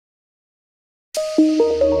What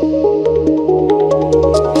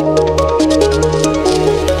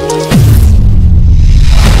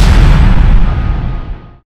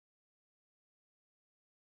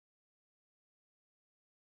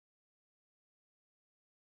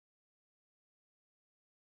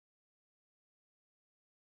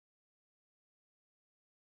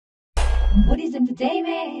is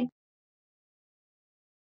entertainment?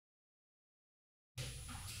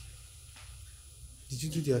 Did you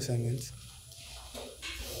do the assignment?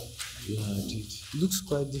 Yeah, I did. Looks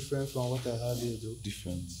quite different from what I have here though.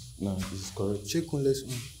 Different. No, this is correct. Check on lesson.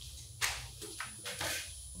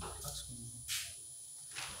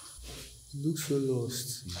 It looks so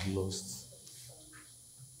lost. It's lost.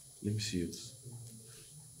 Let me see it.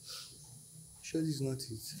 Sure this is not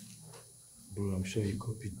it. Bro, I'm sure you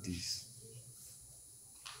copied this.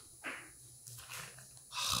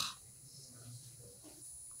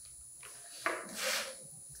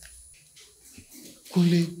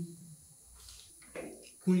 Kunle.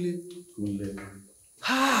 Kunle. Kunle.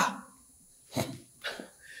 Ha!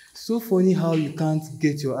 So funny how you can't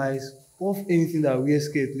get your eyes off anything that we're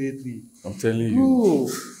scared lately. I'm telling you. Bro!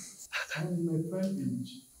 I'm my friend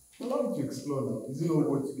page. Allow me to explore now. Is it not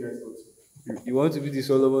what you guys thought? You want to be the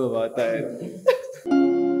Solomon of our time?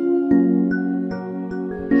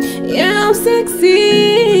 Yeah, I'm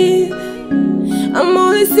sexy. I'm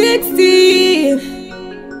only 16.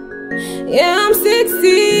 Yeah, I'm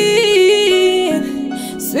 16.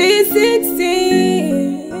 Sweet 16.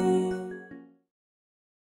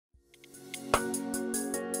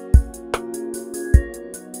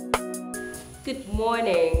 Good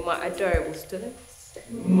morning, my adorable students.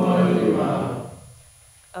 Good morning, ma'am.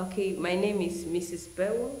 Okay, my name is Mrs.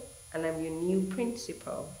 Bewo, and I'm your new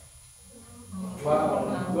principal.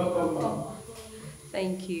 Wow. Welcome, ma'am.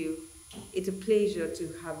 Thank you. It's a pleasure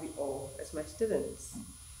to have you all as my students.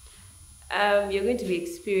 You're going to be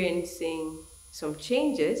experiencing some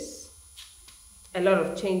changes, a lot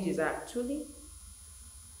of changes actually.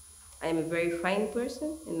 I am a very fine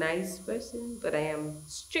person, a nice person, but I am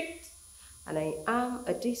strict and I am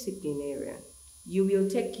a disciplinarian. You will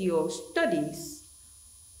take your studies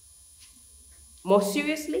more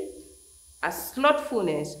seriously, as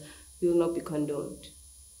slothfulness will not be condoned.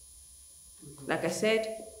 Like I said,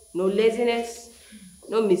 no laziness,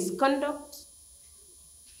 no misconduct,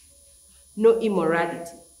 no immorality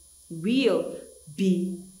will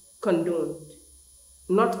be condoned.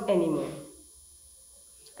 Not anymore.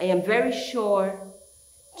 I am very sure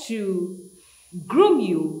to groom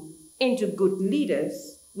you into good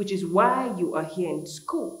leaders, which is why you are here in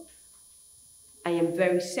school. I am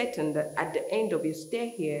very certain that at the end of your stay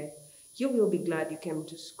here, you will be glad you came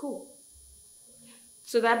to school.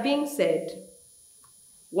 So that being said,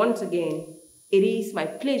 once again, it is my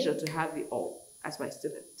pleasure to have you all as my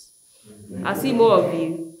students. I'll see more of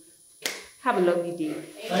you. Have a lovely day.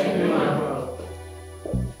 Thank you, ma'am.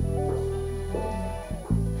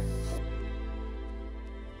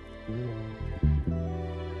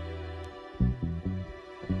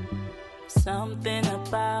 Something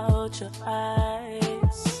about your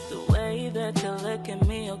eyes, the way that you look at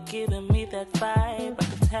me, you're giving me that vibe. I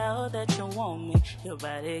can tell that you want me, your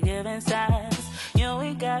body giving signs. You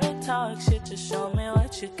ain't gotta talk shit to show me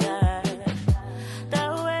what you got.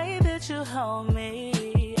 That way that you hold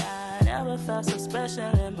me, I never felt so special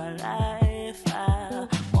in my life. I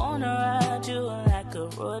wanna ride you like a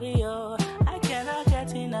rodeo. I cannot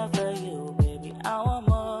get enough of you, baby. I want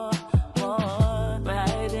more.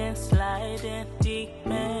 Riding, sliding, deep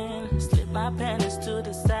in. Slip my panties to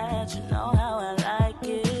the side, you know how I like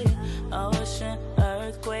it. Ocean,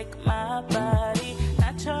 earthquake, my body.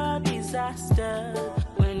 Natural disaster.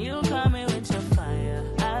 When you come in with your fire,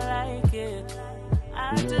 I like it.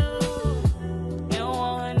 I do. You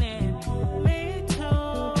want it, me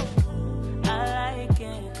too. I like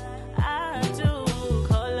it, I do.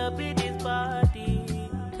 Call up in this body,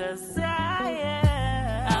 'cause I am.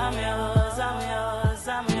 I'm yours, I'm yours,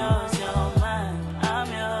 I'm yours, you're mine. I'm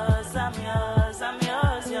yours, I'm yours, I'm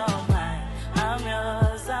yours, you're mine. I'm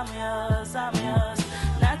yours, I'm yours, I'm yours.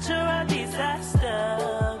 Natural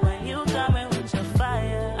disaster when you come in with your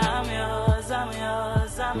fire. I'm yours, I'm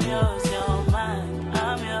yours, I'm yours, you're mine.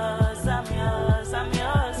 I'm yours, I'm yours, I'm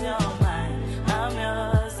yours, you're mine. I'm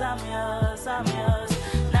yours, I'm yours, I'm yours.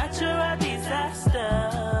 Natural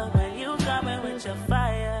disaster when you come in with your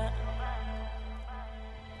fire.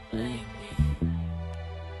 Baby,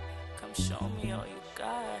 come show me all you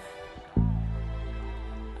got.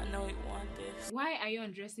 I know you want this. Why are you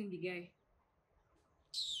undressing the guy?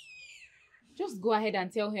 Just go ahead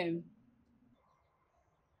and tell him.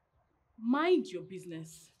 Mind your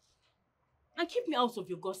business. And keep me out of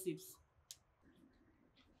your gossips.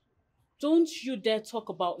 Don't you dare talk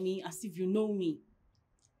about me as if you know me.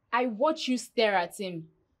 I watch you stare at him.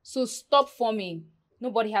 So stop forming.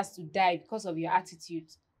 Nobody has to die because of your attitude.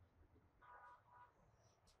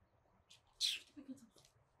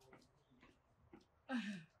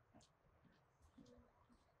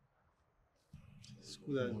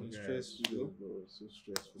 School has been stressful, though. Bro, so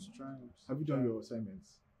stressful. Trying. Have you done your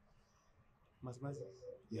assignments? Mathematics?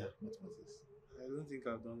 Yeah, mathematics. I don't think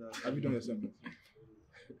I've done that. Have you done your assignments?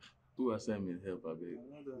 Who assignment help, I beg? I've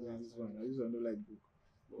not done Yeah, that. this one. I use another like book.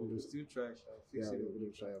 We'll still try. I'll fix Yeah, it.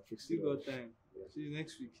 we'll try. I'll fix it. Still got up. time. See you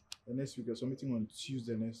next week. The next week, you're submitting on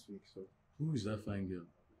Tuesday next week. So, Who is that fine girl?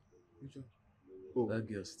 Which one? oh, That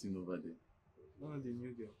girl sitting over there. One of the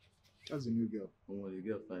new girl. that's the new girl. Oh, the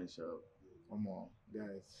girl fine sharp.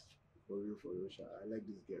 Guys, for real, Sha. I like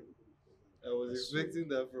this girl. I was expecting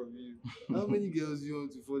that from you. How many girls do you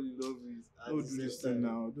want to fall in love with? At Don't the do same this thing time?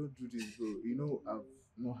 now. Don't do this, bro. You know, I've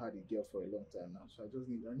not had a girl for a long time now, so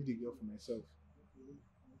I need a girl for myself.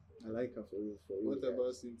 I like her for real, What guys.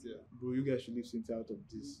 about Cynthia? Bro, you guys should leave Cynthia out of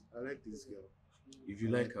this. I like this girl. If you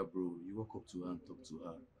like her, bro, you walk up to her and talk to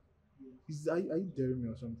her. Are you daring me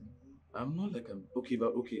or something? I'm not like I'm okay,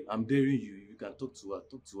 but okay, I'm daring you. If you can talk to her,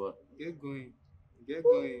 talk to her. Get going. Get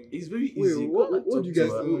going. It's very Wait, easy. what Go and do talk you to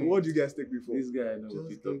guys her. what do you guys take me for? This guy, I know if you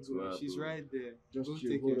Just talk get to going. her. She's bro. right there. Just Don't chill.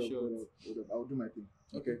 take Hold your up, shot. hold up. I'll do my thing.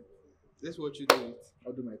 Okay, That's what you do it.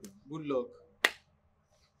 I'll do my thing. Good luck.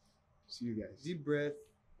 See you guys. Deep breath.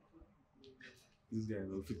 This guy, I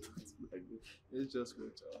know if you talk to like this. Let's just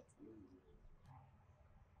watch out.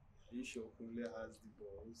 Are you sure Kunle has the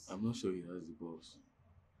balls? I'm not sure he has the balls.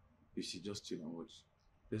 You should just chill and watch.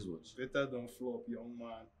 Let's watch. Better don't flop, young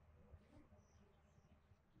man.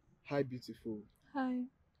 Hi, beautiful. Hi.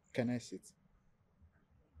 Can I sit?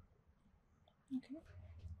 Okay.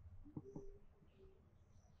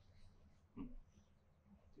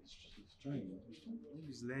 He's trying. Maybe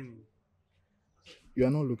he's learning. You are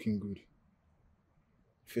not looking good.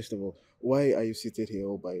 First of all, why are you seated here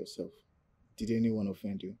all by yourself? Did anyone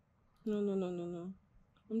offend you? No.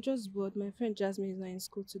 I'm just bored. My friend Jasmine is not in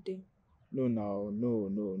school today.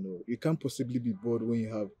 No. You can't possibly be bored when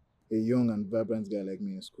you have a young and vibrant guy like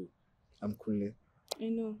me in school. I'm Kunle. I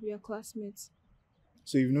know, we are classmates.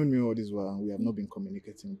 So you've known me all this while and we have not been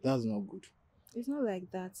communicating. That's not good. It's not like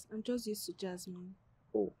that. I'm just used to Jasmine.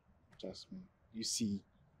 Oh, Jasmine. You see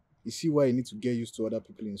why you need to get used to other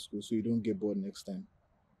people in school so you don't get bored next time.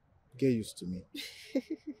 Get used to me.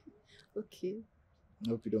 Okay, I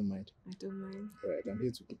hope you don't mind. I don't mind. Alright, I'm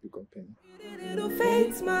here to keep you company. Little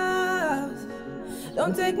fake smiles,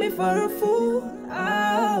 don't take me for a fool.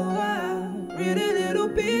 Pretty little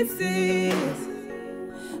pieces,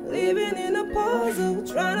 living in a puzzle,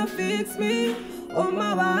 trying to fix me on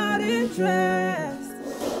my wild interest.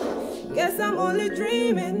 Guess I'm only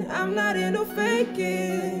dreaming, I'm not into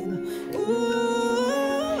faking.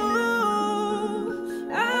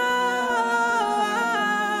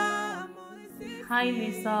 Hi,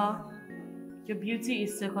 Lisa. Your beauty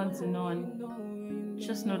is second to none.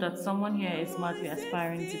 Just know that someone here is madly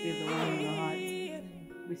aspiring to be the one in your heart.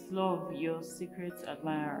 With love, your secret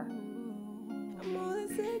admirer. Who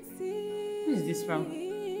is this from?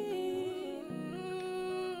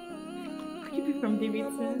 Could you be from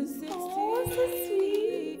Davidson? Oh, so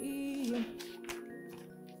sweet.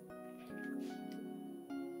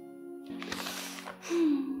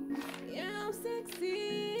 Yeah, I'm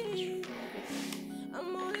 16.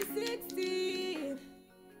 I'm only 16.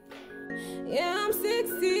 Yeah, I'm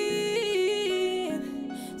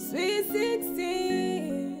 16. Sweet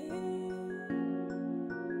 16.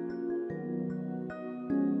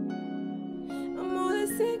 I'm only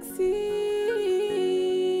 16.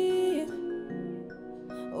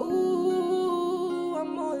 Ooh,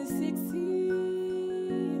 I'm only 16.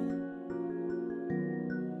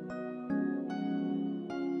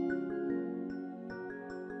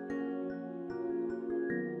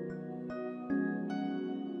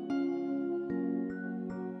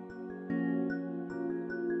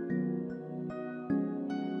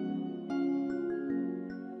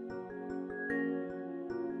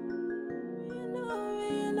 You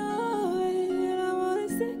know, I'm only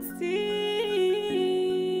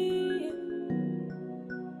 16.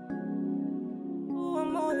 Oh,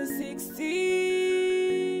 I'm only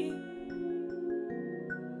 16.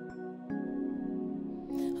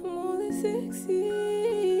 I'm only 16.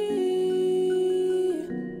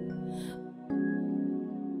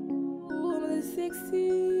 Oh, I'm only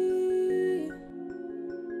 16.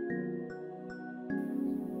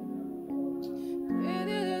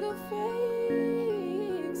 Pretty little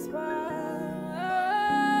fake smile.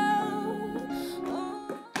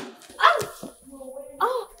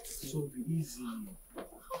 Oh. solve it. Easy.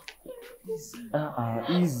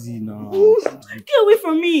 Easy now. Get away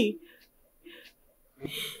from me.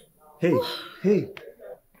 Hey. Hey.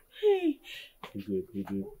 We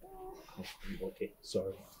good. Okay,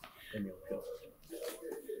 sorry. Let me help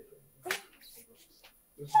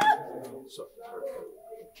you. Sorry.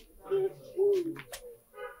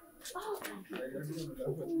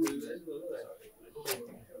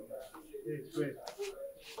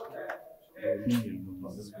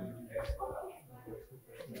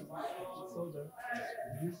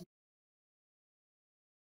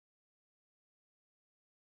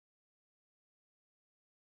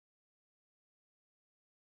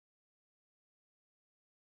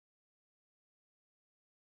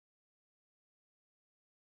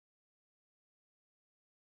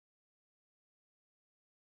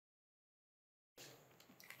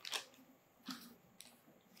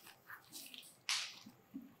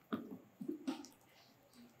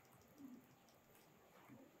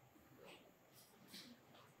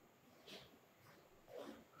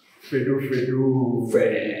 Fredo.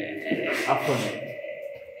 Have fun.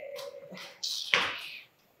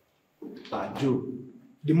 Joe,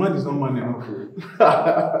 the man is not man enough.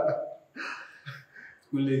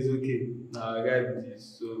 Kule is okay. Nah, I got this,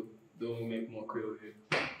 so don't make more of it.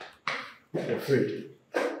 Fred,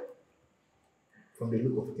 from the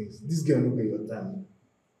look of things, this girl no be your time.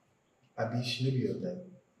 Abi, she no be your time.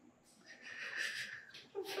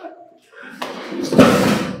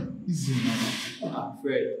 Easy, man.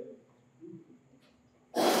 Fred.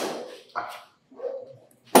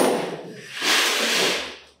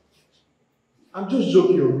 I'm just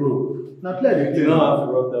joking, bro. Now play the You thing. don't have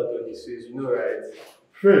to rub that on his face, you know, right?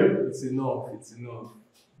 Fred, It's enough.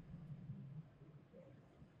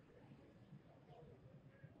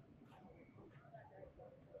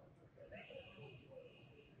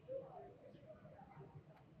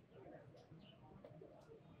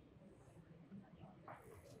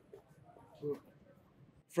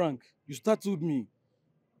 Frank, you startled me.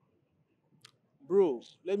 Bro,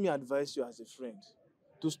 let me advise you as a friend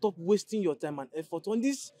to stop wasting your time and effort on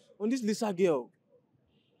this Lisa girl.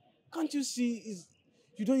 Can't you see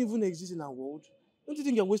you don't even exist in our world? Don't you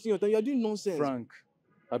think you're wasting your time? You're doing nonsense. Frank.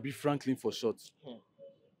 Abi Franklin for short.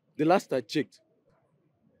 The last I checked,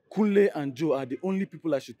 Kunle and Joe are the only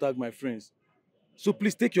people I should tag my friends. So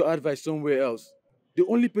please take your advice somewhere else. The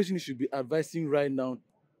only person you should be advising right now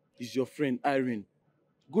is your friend Irene.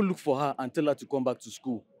 Go look for her and tell her to come back to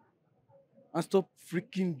school. And stop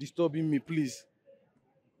freaking disturbing me, please.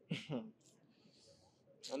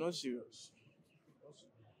 I'm not serious.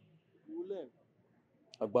 You will learn.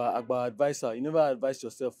 Agba advisor, you never advise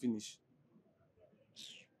yourself finish.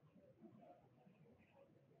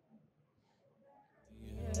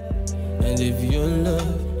 And if your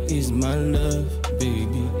love is my love,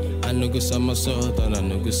 baby, I no go somersault and I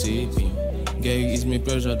no go save me. Girl, you ease me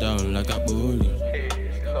pressure down like a bully.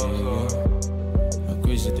 I'm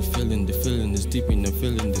crazy, the feeling is deep in the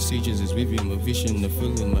feeling. The seizures is within my vision, the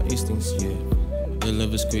feeling, my instincts, yeah. Your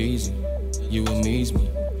love is crazy, you amaze me.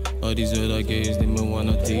 All these other guys, they might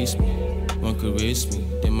wanna taste me, want caress me,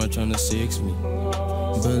 they might tryna sex me.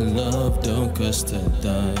 But love don't cost a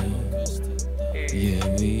dime. Yeah,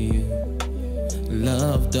 me.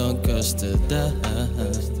 Love don't cost a dime.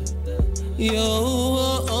 Yo,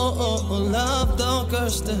 love don't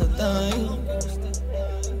cost a dime.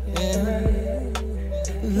 Yeah.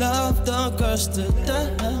 Love don't cost a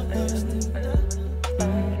dime.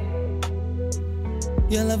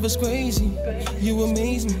 Your love is crazy, you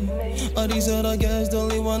amaze me. All these other guys don't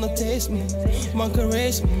really wanna taste me, want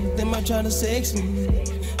caress me, they might try to sex me.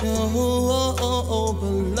 But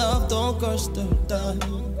love don't cost a dime.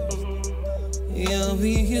 Yeah,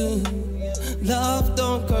 we you. Love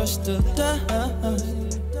don't cost a dime.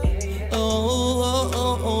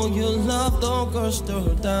 Your love don't cost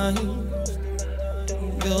a dime.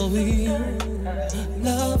 Yeah, we you.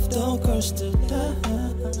 Love don't cost a dime.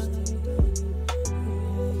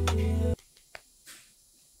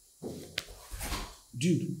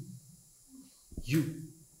 Dude, you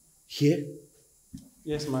here?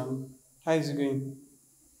 Yes, ma'am. How is it going?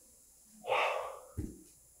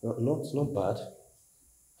 Not bad.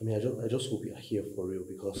 I mean, I just hope you are here for real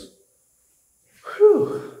because.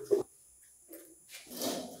 Whew.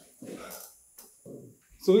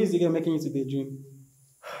 So, who is the girl making you to daydream?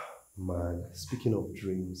 Man, speaking of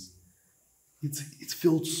dreams, it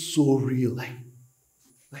felt so real. Like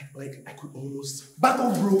I could almost back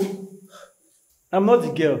off, bro. I'm not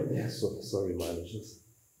the girl. Yeah, sorry, man. It's just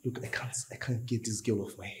look, I can't get this girl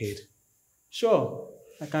off my head. Sure,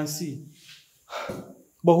 I can see.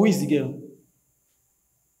 But who is the girl?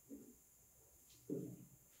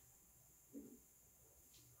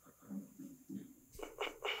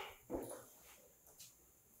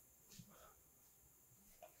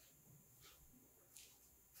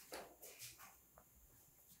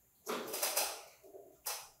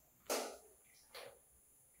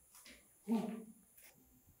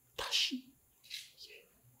 Tashi.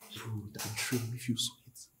 Yeah. Bro, that dream, if you saw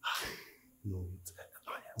it. No, I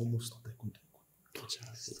almost thought I could catch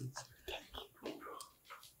her.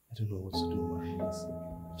 I don't know what to do, man.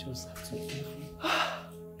 Just have to be careful.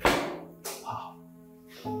 Wow.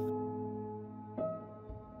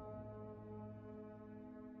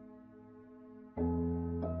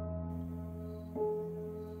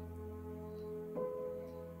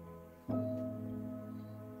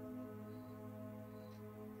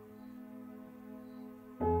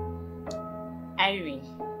 Irene,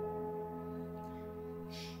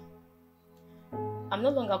 I'm no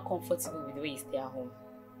longer comfortable with the way you stay at home.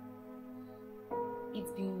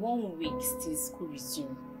 It's been 1 week since school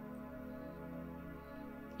resumed.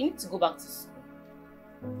 You need to go back to school.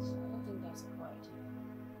 I don't think that's a good idea.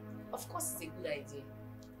 Of course it's a good idea.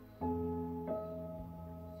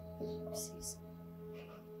 Sis,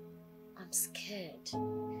 I'm scared.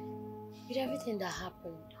 With everything that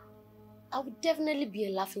happened, I would definitely be a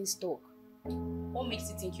laughingstock. What makes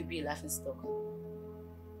you think you'll be a laughingstock?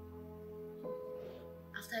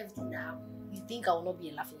 After everything that happened, you think I will not be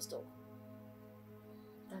a laughingstock?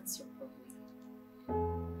 That's your problem.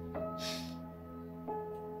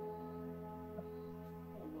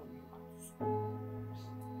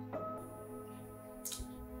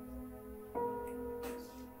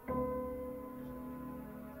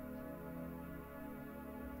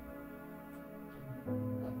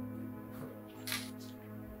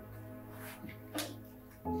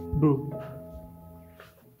 Bro.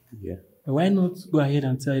 Yeah. Why not go ahead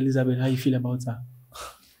and tell Elizabeth how you feel about her?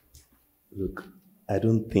 Look, I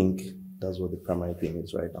don't think that's what the primary thing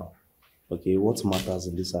is right now. Okay, what matters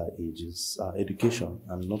in this age is education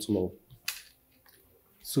and not love.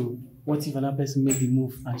 So, what if another person made the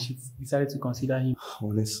move and she decided to consider him?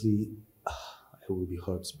 Honestly, I will be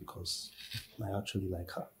hurt because I actually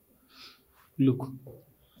like her. Look,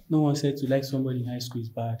 no one said to like somebody in high school is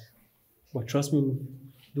bad. But trust me,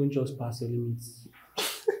 don't just pass your limits.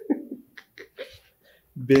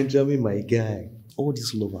 Benjamin, my guy, all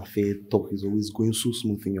this love affair talk is always going so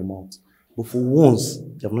smooth in your mouth. But for once,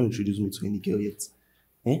 you have not introduced me to any girl yet.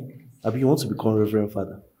 Eh? Abi, you want to become Reverend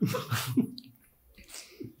Father?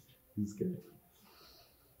 This guy.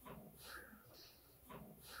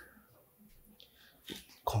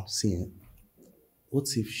 Come, see him. What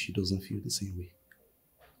if she doesn't feel the same way?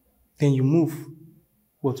 Then you move.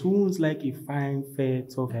 But who wants like a fine, fair,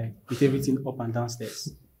 tough guy with everything up and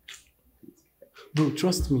downstairs? Bro,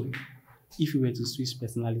 trust me. If you were to switch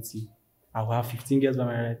personality, I will have 15 girls by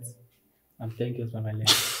my right and 10 girls by my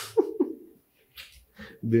left.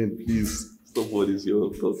 Ben, please, stop what is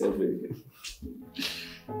your thoughts of it.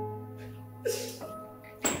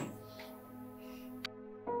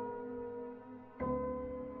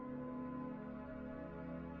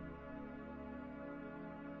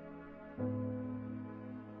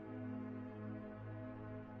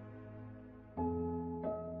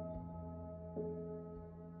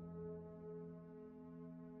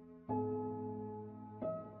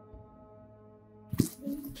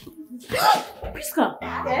 Priska!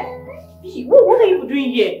 Yeah? What are you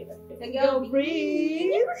doing here? The girl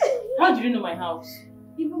breathe. How do you know my house?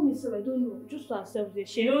 Even myself, I don't know. Just to ourselves, they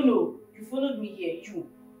You don't know. You followed me here, you.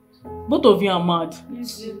 Both of you are mad.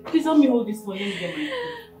 Yes. Please help me hold this for you. Get my food.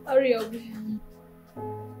 Hurry up.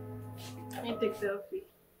 Let me take selfie.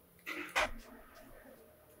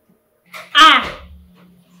 Ah!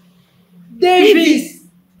 Davis!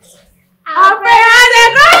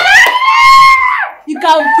 You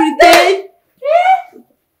can pretend.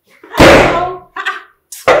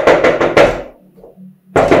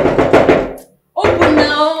 Open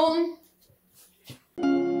now.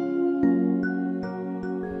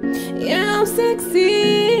 Yeah, I'm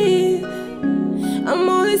 16. I'm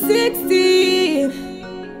only 16.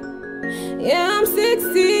 Yeah, I'm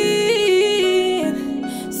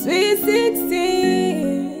 16. Sweet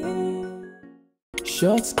 16.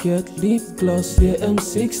 Short skirt, lip gloss, yeah, I'm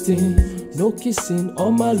 16. No kissing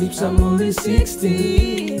on my lips, I'm only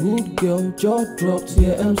 16. Good girl, jaw dropped,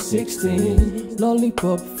 yeah, I'm 16.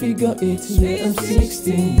 Lollipop, figure 8, yeah, I'm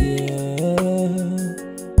 16. Yeah.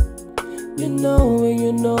 You know,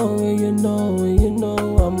 you know, you know, you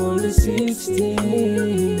know, I'm only 16.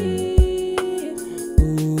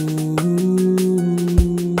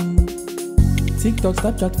 TikTok,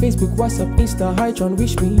 Snapchat, Facebook, WhatsApp, Insta, hi, tryna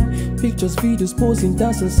wish me. Pictures, videos, posing,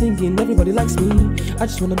 dancing, singing, everybody likes me. I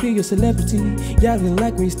just wanna be your celebrity. Yeah, they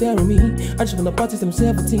like when you stare at me. I just wanna party till I'm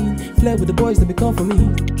 17. Flirt with the boys that become for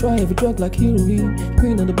me. Try every drug like heroin.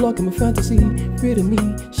 Queen on the block in my fantasy. Pretty me,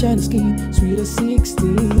 shiny skin, sweet as 16.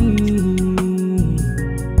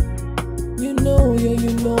 You know, yeah,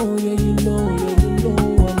 you know, yeah, you know.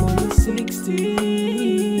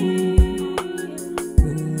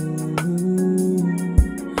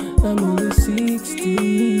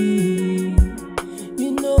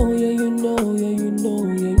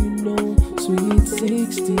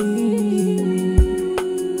 360.